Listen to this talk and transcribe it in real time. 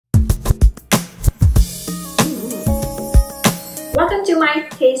Welcome to my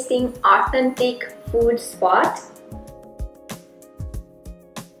tasting authentic food spot.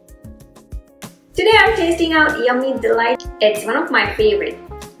 Today I'm tasting out Yummy Delight. It's one of my favorite.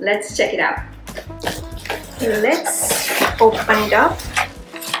 Let's check it out. Let's open it up.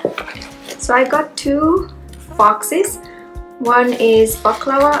 So I got two boxes. One is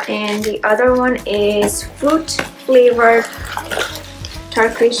baklava and the other one is fruit flavored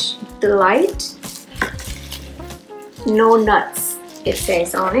Turkish Delight. No nuts, it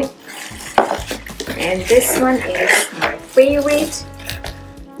says on it. And this one is my favorite,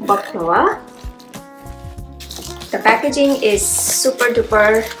 baklava. The packaging is super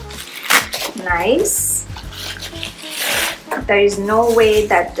duper nice. There is no way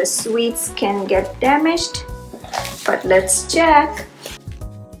that the sweets can get damaged, but let's check.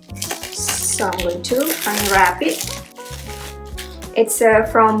 So I'm going to unwrap it. It's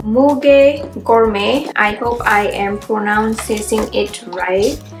from Mughe Gourmet. I hope I am pronouncing it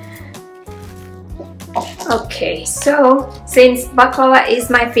right. Okay, so since baklava is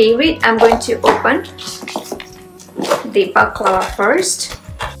my favorite, I'm going to open the baklava first.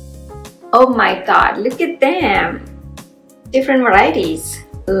 Oh my god, look at them! Different varieties.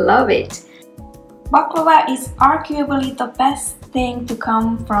 Love it. Baklava is arguably the best thing to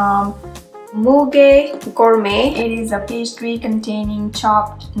come from Mughe Gourmet. It is a pastry containing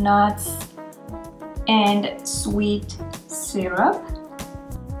chopped nuts and sweet syrup.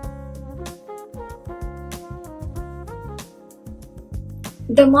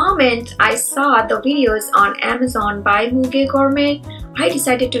 The moment I saw the videos on Amazon by Mughe Gourmet, I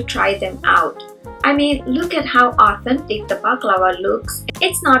decided to try them out. I mean, look at how authentic the baklava looks.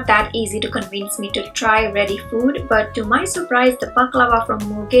 It's not that easy to convince me to try ready food, but to my surprise, the baklava from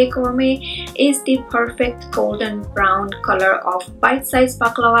Mughe Gourmet is the perfect golden brown color of bite-sized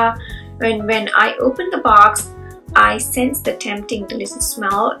baklava. When I opened the box, I sensed the tempting delicious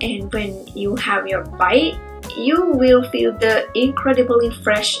smell, and when you have your bite, you will feel the incredibly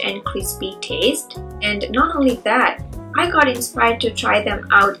fresh and crispy taste. And not only that, I got inspired to try them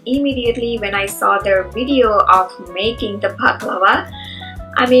out immediately when I saw their video of making the baklava.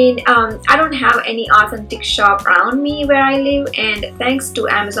 I mean, I don't have any authentic shop around me where I live, and thanks to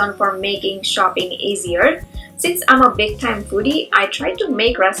Amazon for making shopping easier. Since I'm a big time foodie, I try to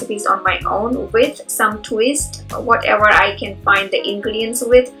make recipes on my own with some twist, whatever I can find the ingredients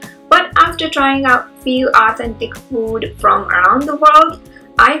with. But after trying out few authentic food from around the world,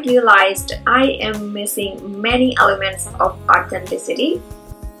 I realized I am missing many elements of authenticity.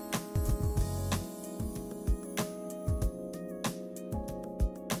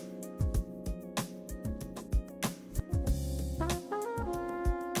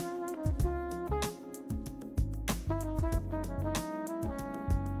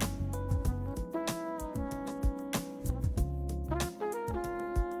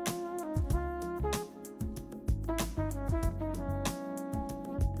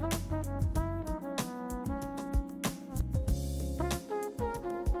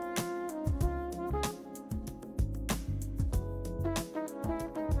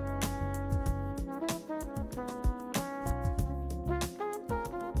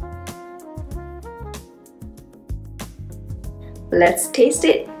 Let's taste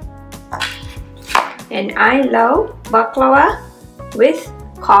it. And I love baklava with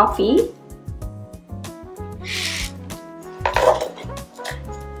coffee.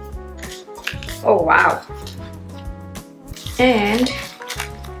 Oh wow. And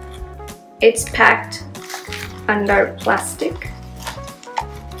it's packed under plastic.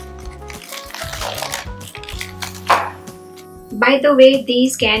 By the way,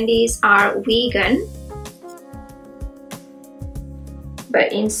 these candies are vegan.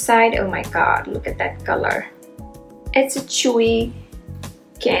 But inside, oh my god, look at that color. It's a chewy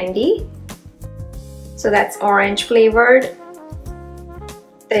candy. So that's orange flavored.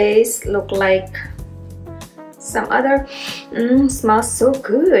 These look like some other, smells so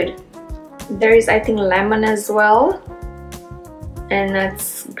good. There is, I think, lemon as well. And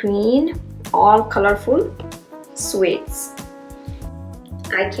that's green, all colorful sweets.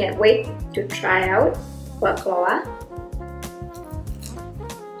 I can't wait to try out baklava.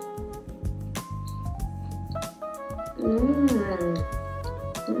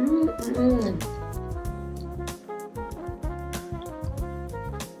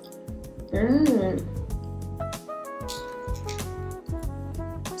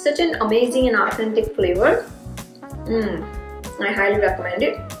 Such an amazing and authentic flavor. I highly recommend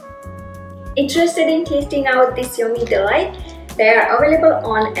it. Interested in tasting out this Yummy Delight? They are available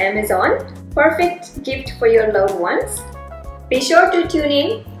on Amazon. Perfect gift for your loved ones. Be sure to tune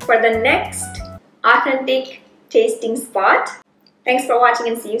in for the next authentic tasting spot. Thanks for watching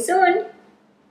and see you soon.